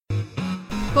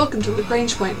Welcome to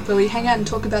Lagrange Point, where we hang out and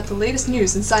talk about the latest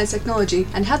news in science technology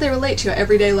and how they relate to your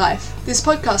everyday life. This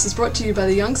podcast is brought to you by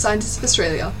the Young Scientists of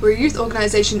Australia. We're a youth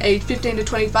organisation aged 15 to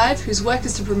 25 whose work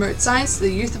is to promote science to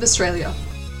the youth of Australia.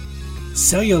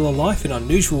 Cellular life in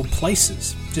unusual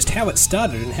places, just how it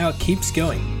started and how it keeps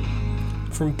going.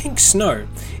 From pink snow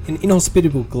in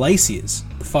inhospitable glaciers,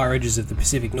 the far edges of the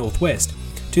Pacific Northwest,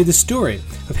 to the story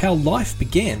of how life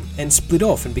began and split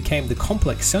off and became the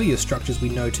complex cellular structures we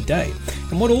know today,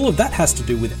 and what all of that has to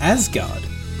do with Asgard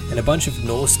and a bunch of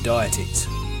Norse deities.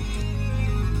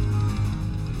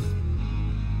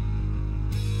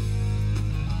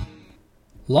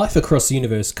 Life across the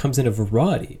universe comes in a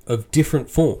variety of different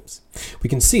forms. We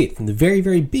can see it from the very,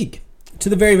 very big to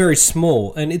the very, very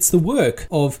small, and it's the work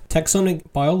of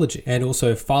taxonomic biology and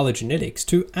also phylogenetics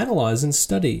to analyse and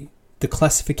study the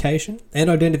classification and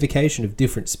identification of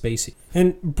different species.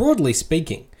 And broadly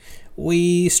speaking,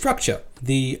 we structure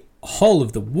the whole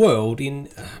of the world in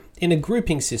a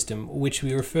grouping system which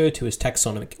we refer to as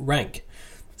taxonomic rank.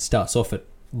 It starts off at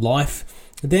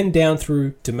life, then down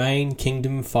through domain,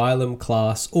 kingdom, phylum,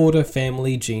 class, order,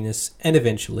 family, genus, and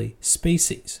eventually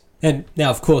species. And now,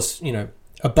 of course,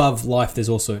 above life there's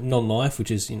also non-life,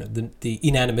 which is the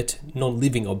inanimate,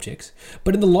 non-living objects.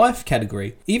 But in the life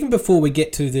category, even before we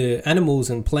get to the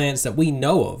animals and plants that we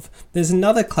know of, there's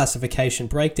another classification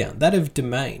breakdown, that of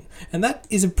domain, and that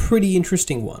is a pretty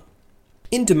interesting one.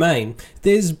 In domain,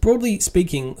 there's broadly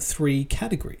speaking three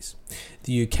categories: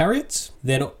 the eukaryotes,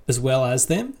 then as well as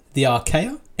them, the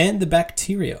archaea, and the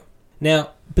bacteria.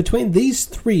 Now, between these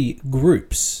three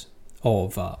groups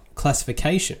of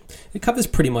classification, it covers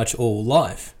pretty much all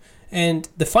life. And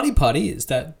the funny part is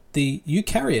that the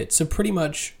eukaryotes are pretty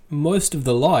much most of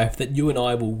the life that you and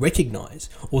I will recognize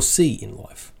or see in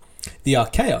life. The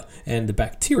archaea and the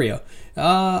bacteria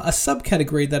are a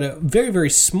subcategory that are very,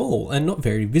 very small and not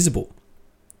very visible.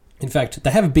 In fact, they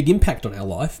have a big impact on our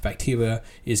life. Bacteria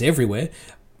is everywhere.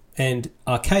 And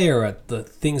archaea are the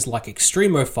things like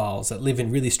extremophiles that live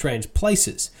in really strange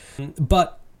places.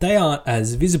 But they aren't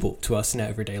as visible to us in our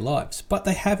everyday lives, but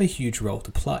they have a huge role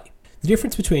to play. The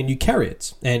difference between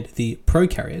eukaryotes and the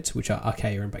prokaryotes, which are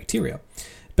archaea and bacteria,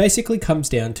 basically comes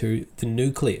down to the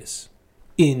nucleus.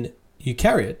 In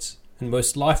eukaryotes, and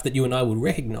most life that you and I would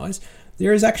recognize,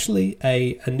 there is actually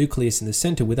a nucleus in the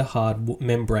center with a hard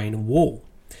membrane wall,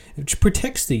 which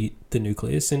protects the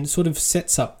nucleus and sort of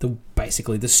sets up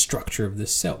basically the structure of the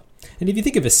cell. And if you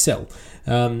think of a cell,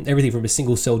 everything from a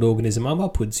single-celled organism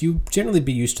upwards, you generally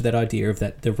be used to that idea of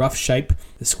the rough shape,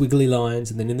 the squiggly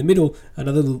lines, and then in the middle,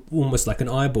 another almost like an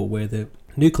eyeball where the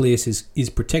nucleus is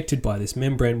protected by this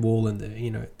membrane wall and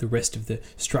the rest of the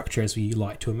structure as we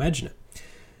like to imagine it.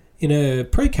 In a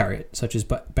prokaryote, such as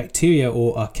bacteria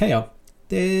or archaea,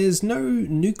 there's no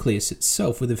nucleus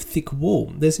itself with a thick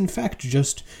wall. There's in fact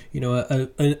just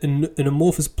an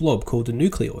amorphous blob called a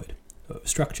nucleoid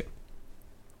structure.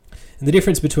 And the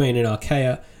difference between an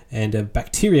archaea and a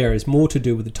bacteria is more to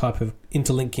do with the type of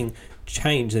interlinking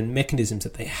chains and mechanisms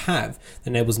that they have that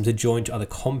enables them to join to other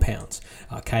compounds.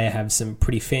 Archaea have some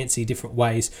pretty fancy different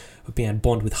ways of being able to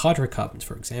bond with hydrocarbons,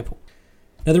 for example.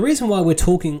 Now, the reason why we're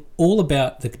talking all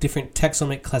about the different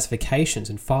taxonomic classifications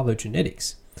and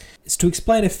phylogenetics is to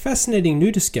explain a fascinating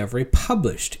new discovery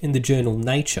published in the journal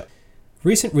Nature.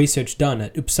 Recent research done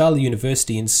at Uppsala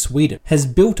University in Sweden has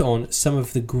built on some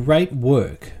of the great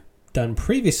work done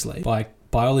previously by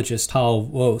biologist Carl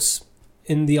Woese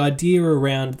in the idea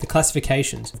around the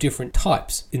classifications of different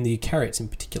types in the eukaryotes in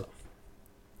particular.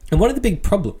 And one of the big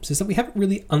problems is that we haven't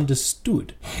really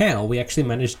understood how we actually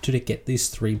managed to get these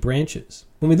three branches.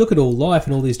 When we look at all life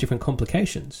and all these different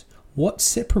complications, what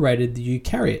separated the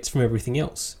eukaryotes from everything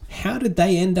else? How did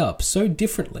they end up so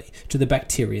differently to the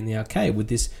bacteria and the archaea with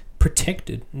this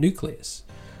protected nucleus?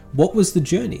 What was the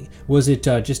journey? Was it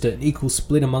just an equal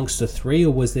split amongst the three,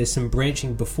 or was there some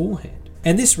branching beforehand?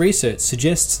 And this research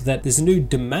suggests that there's a new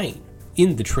domain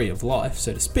in the tree of life,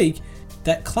 so to speak,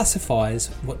 that classifies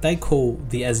what they call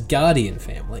the Asgardian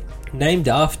family, named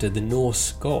after the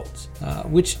Norse gods,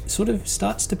 which sort of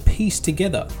starts to piece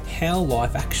together how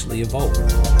life actually evolved.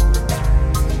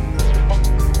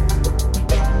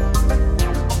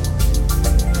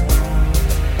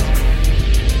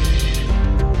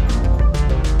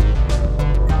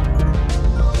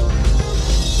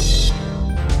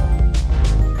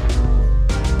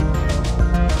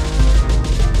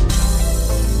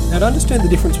 Now, to understand the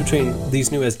difference between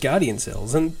these new Asgardian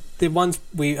cells and the ones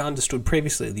we understood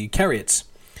previously, the eukaryotes,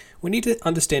 we need to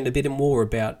understand a bit more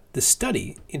about the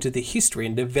study into the history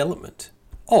and development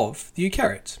of the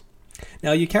eukaryotes.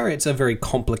 Now, eukaryotes are very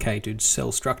complicated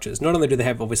cell structures. Not only do they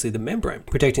have obviously the membrane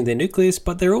protecting their nucleus,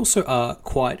 but they also are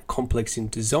quite complex in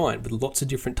design with lots of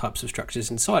different types of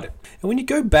structures inside it. And when you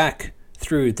go back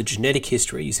through the genetic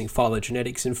history using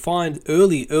phylogenetics and find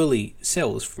early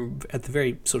cells from at the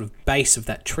very sort of base of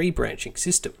that tree branching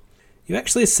system, you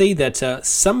actually see that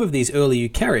some of these early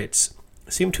eukaryotes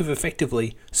seem to have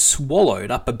effectively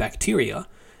swallowed up a bacteria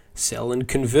cell and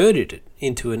converted it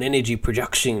into an energy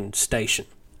production station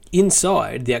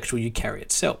inside the actual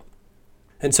eukaryote cell.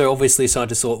 And so obviously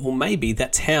scientists thought, well, maybe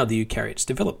that's how the eukaryotes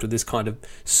developed, with this kind of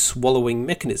swallowing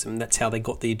mechanism. That's how they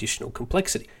got the additional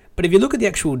complexity. But if you look at the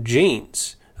actual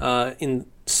genes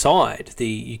inside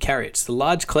the eukaryotes, the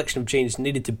large collection of genes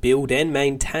needed to build and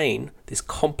maintain this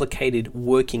complicated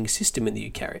working system in the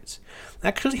eukaryotes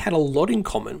actually had a lot in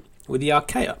common with the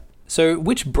archaea. So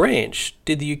which branch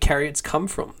did the eukaryotes come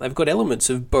from? They've got elements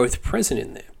of both present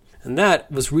in there. And that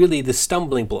was really the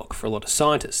stumbling block for a lot of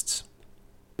scientists.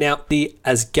 Now, the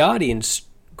Asgardian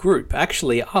group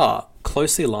actually are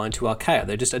closely aligned to archaea.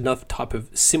 They're just another type of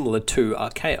similar to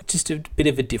archaea, just a bit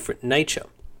of a different nature.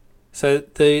 So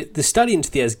the study into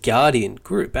the Asgardian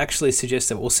group actually suggests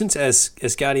that, well, since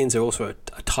Asgardians are also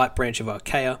a type branch of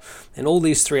archaea, and all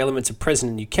these three elements are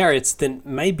present in eukaryotes, then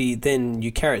maybe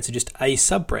eukaryotes are just a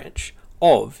sub-branch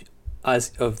of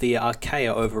the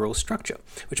archaea overall structure,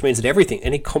 which means that everything,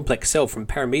 any complex cell from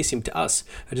paramecium to us,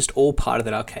 are just all part of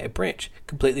that archaea branch,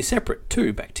 completely separate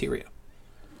to bacteria.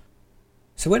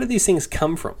 So where do these things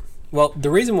come from? Well,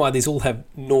 the reason why these all have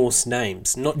Norse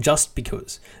names, not just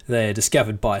because they're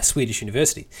discovered by a Swedish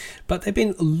university, but they've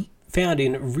been found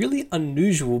in really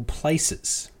unusual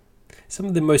places, some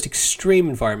of the most extreme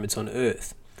environments on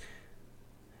Earth.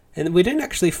 And we didn't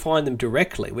actually find them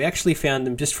directly. We actually found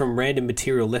them just from random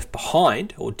material left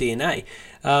behind, or DNA,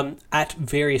 at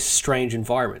various strange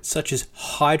environments, such as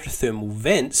hydrothermal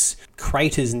vents,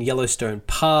 craters in Yellowstone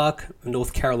Park,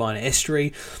 North Carolina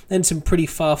estuary, and some pretty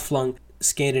far-flung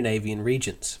Scandinavian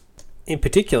regions. In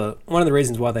particular, one of the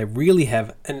reasons why they really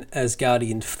have an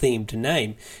Asgardian-themed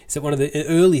name is that one of the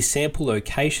early sample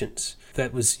locations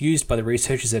that was used by the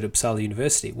researchers at Uppsala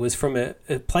University was from a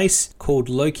place called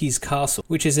Loki's Castle,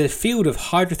 which is a field of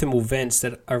hydrothermal vents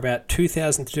that are about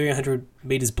 2,300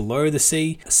 meters below the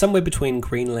sea, somewhere between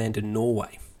Greenland and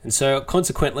Norway. And so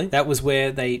consequently, that was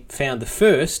where they found the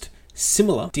first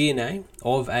similar DNA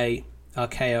of a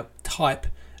archaea type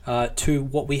to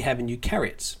what we have in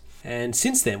eukaryotes. And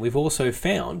since then, we've also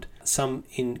found some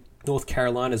in North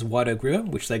Carolina's White Oak River,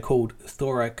 which they called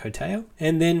Thoracotea.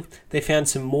 And then they found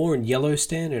some more in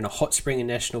Yellowstone and a hot spring in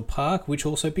National Park, which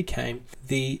also became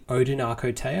the Odin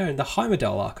Archotea and the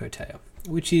Heimdall Archotea,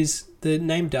 which is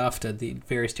named after the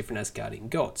various different Asgardian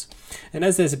gods. And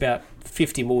as there's about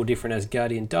 50 more different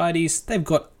Asgardian deities, they've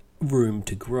got room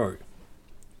to grow.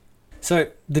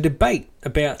 So the debate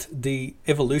about the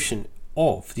evolution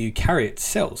of the eukaryote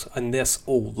cells, and thus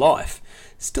all life,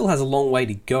 still has a long way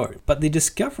to go. But the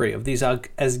discovery of these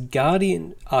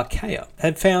Asgardian archaea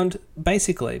had found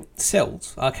basically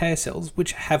cells, archaea cells,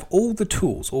 which have all the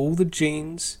tools, all the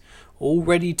genes, all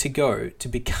ready to go to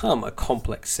become a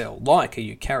complex cell like a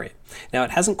eukaryote. Now,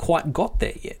 it hasn't quite got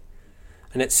there yet,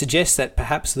 and it suggests that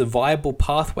perhaps the viable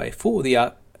pathway for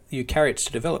the eukaryotes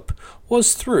to develop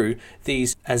was through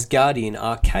these Asgardian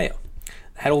archaea.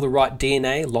 Had all the right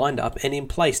DNA lined up and in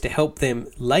place to help them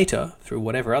later, through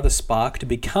whatever other spark, to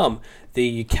become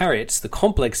the eukaryotes, the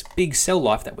complex big cell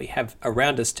life that we have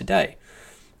around us today.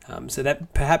 So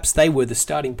that perhaps they were the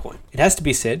starting point. It has to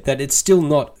be said that it's still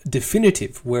not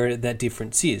definitive where that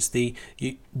difference is.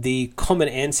 The common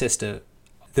ancestor,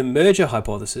 the merger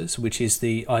hypothesis, which is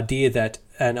the idea that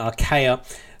an archaea,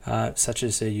 such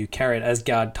as a eukaryote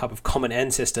Asgard type of common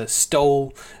ancestor,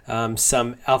 stole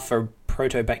some alpha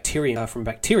protobacterium from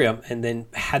bacteria and then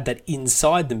had that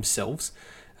inside themselves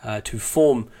to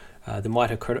form the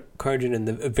mitochondrion and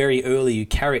the very early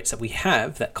eukaryotes that we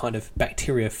have, that kind of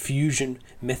bacteria fusion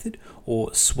method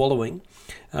or swallowing,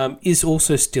 is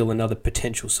also still another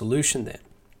potential solution there.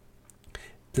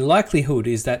 The likelihood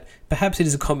is that perhaps it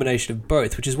is a combination of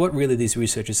both, which is what really these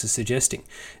researchers are suggesting.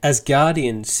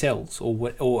 Asgardian cells,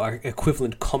 or our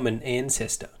equivalent common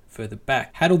ancestor further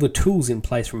back, had all the tools in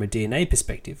place from a DNA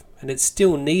perspective, and it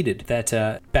still needed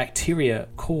that bacteria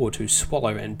core to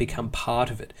swallow and become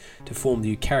part of it to form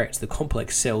the eukaryotes, the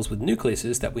complex cells with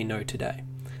nucleuses that we know today.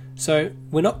 So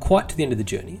we're not quite to the end of the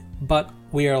journey, but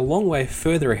we are a long way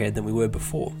further ahead than we were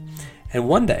before. And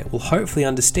one day we'll hopefully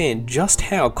understand just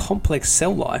how complex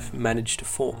cell life managed to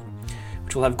form,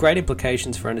 which will have great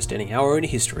implications for understanding our own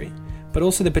history, but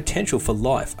also the potential for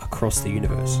life across the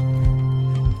universe.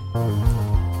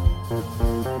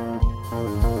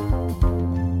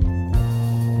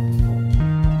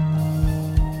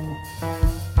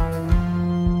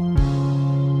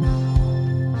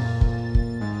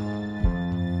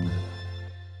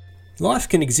 Life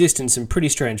can exist in some pretty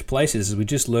strange places, as we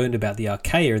just learned about the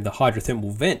archaea and the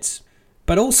hydrothermal vents.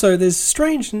 But also there's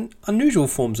strange and unusual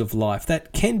forms of life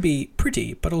that can be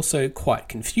pretty, but also quite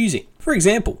confusing. For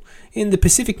example, in the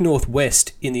Pacific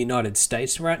Northwest in the United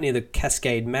States, right near the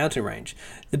Cascade Mountain Range,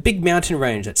 the big mountain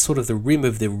range that's sort of the rim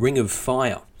of the Ring of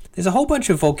Fire, there's a whole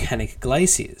bunch of volcanic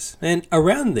glaciers. And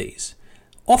around these,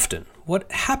 often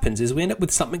what happens is we end up with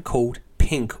something called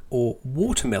pink or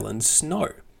watermelon snow.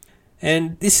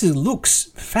 And this looks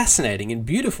fascinating and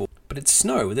beautiful, but it's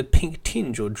snow with a pink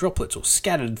tinge or droplets or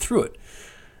scattered through it.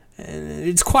 And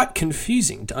it's quite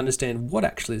confusing to understand what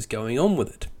actually is going on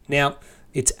with it. Now,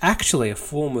 it's actually a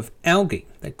form of algae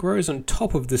that grows on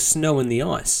top of the snow and the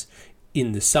ice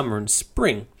in the summer and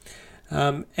spring.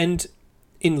 And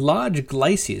in large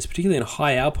glaciers, particularly in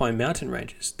high alpine mountain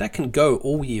ranges, that can go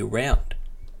all year round.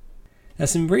 Now,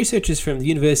 some researchers from the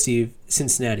University of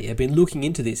Cincinnati have been looking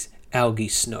into this algae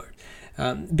snow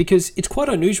because it's quite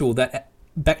unusual that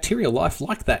bacterial life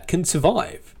like that can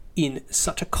survive in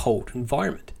such a cold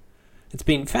environment. It's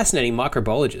been fascinating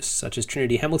microbiologists such as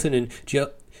Trinity Hamilton and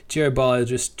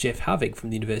geobiologist Jeff Harvig from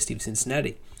the University of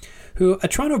Cincinnati, who are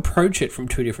trying to approach it from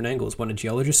two different angles, one a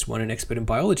geologist, one an expert in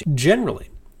biology. Generally,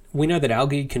 we know that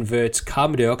algae converts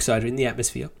carbon dioxide in the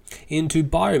atmosphere into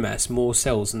biomass, more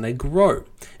cells, and they grow.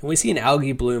 And we see an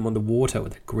algae bloom on the water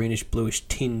with a greenish-bluish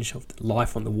tinge of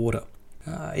life on the water.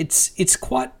 It's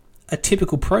quite a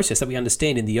typical process that we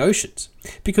understand in the oceans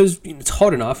because it's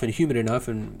hot enough and humid enough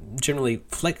and generally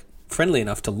friendly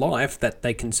enough to life that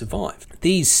they can survive.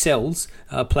 These cells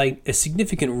play a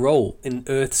significant role in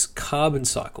Earth's carbon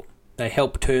cycle. They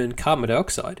help turn carbon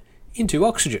dioxide into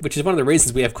oxygen, which is one of the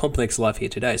reasons we have complex life here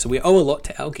today. So we owe a lot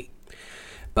to algae.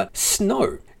 But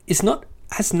snow is not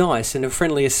as nice and a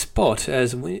friendly a spot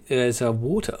as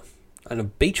water on a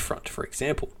beachfront, for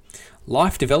example.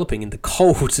 Life developing in the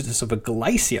coldness of a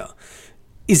glacier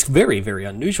is very, very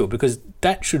unusual because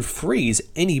that should freeze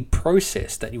any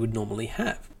process that you would normally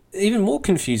have. Even more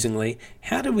confusingly,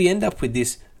 how did we end up with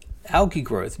this algae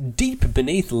growth deep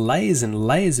beneath layers and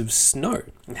layers of snow?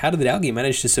 And how did the algae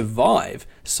manage to survive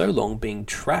so long being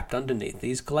trapped underneath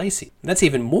these glaciers? And that's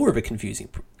even more of a confusing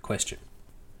question.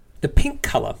 The pink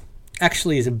colour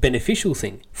actually is a beneficial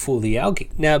thing for the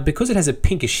algae. Now, because it has a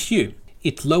pinkish hue,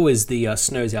 it lowers the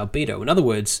snow's albedo. In other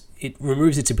words, it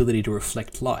removes its ability to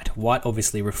reflect light. White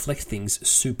obviously reflects things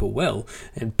super well,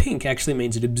 and pink actually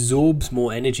means it absorbs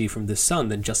more energy from the sun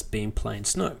than just being plain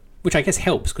snow, which I guess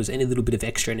helps because any little bit of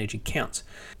extra energy counts.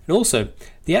 And also,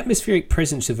 the atmospheric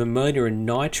presence of ammonia and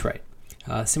nitrate,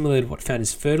 similar to what found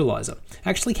as fertilizer,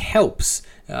 actually helps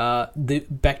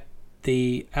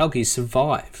the algae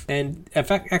survive. And in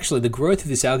fact, actually, the growth of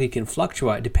this algae can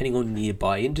fluctuate depending on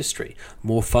nearby industry.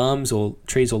 More farms or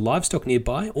trees or livestock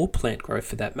nearby, or plant growth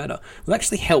for that matter, will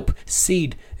actually help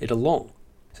seed it along.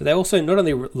 So they also not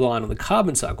only rely on the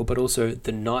carbon cycle, but also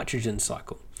the nitrogen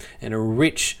cycle. And a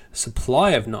rich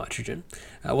supply of nitrogen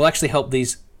will actually help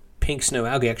these pink snow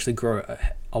algae actually grow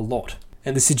a lot.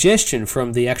 And the suggestion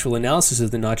from the actual analysis of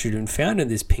the nitrogen found in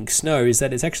this pink snow is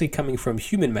that it's actually coming from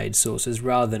human-made sources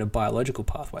rather than a biological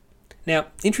pathway. Now,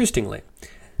 interestingly,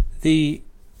 the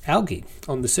algae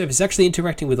on the surface is actually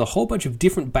interacting with a whole bunch of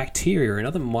different bacteria and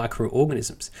other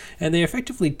microorganisms, and they're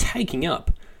effectively taking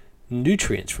up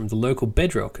nutrients from the local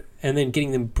bedrock and then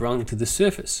getting them brung to the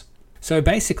surface. So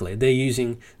basically, they're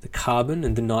using the carbon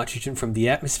and the nitrogen from the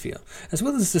atmosphere, as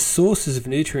well as the sources of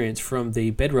nutrients from the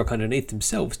bedrock underneath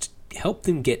themselves to help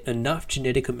them get enough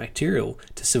genetic material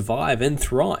to survive and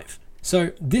thrive.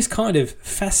 So this kind of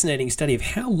fascinating study of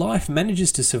how life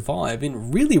manages to survive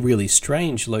in really, really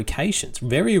strange locations,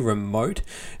 very remote,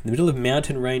 in the middle of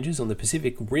mountain ranges on the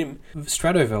Pacific Rim of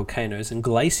stratovolcanoes and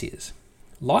glaciers.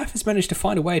 Life has managed to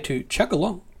find a way to chug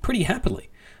along pretty happily.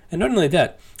 And not only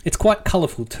that, it's quite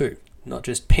colourful too. Not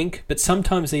just pink, but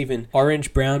sometimes even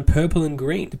orange, brown, purple and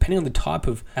green, depending on the type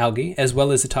of algae, as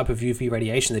well as the type of UV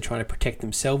radiation they're trying to protect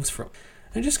themselves from.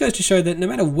 And it just goes to show that no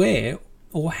matter where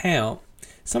or how,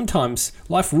 sometimes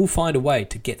life will find a way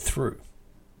to get through.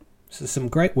 So some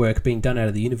great work being done out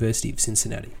of the University of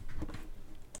Cincinnati.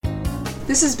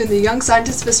 This has been the Young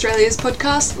Scientists of Australia's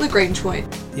podcast, Lagrange Point.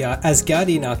 The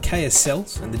Asgardian archaea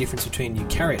cells and the difference between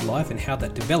eukaryote life and how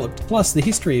that developed, plus the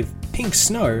history of pink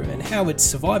snow and how it's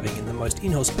surviving in the most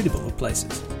inhospitable of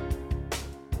places.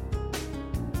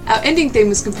 Our ending theme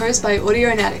was composed by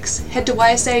Audionautics. Head to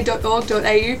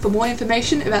ysa.org.au for more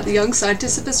information about the Young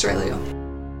Scientists of Australia.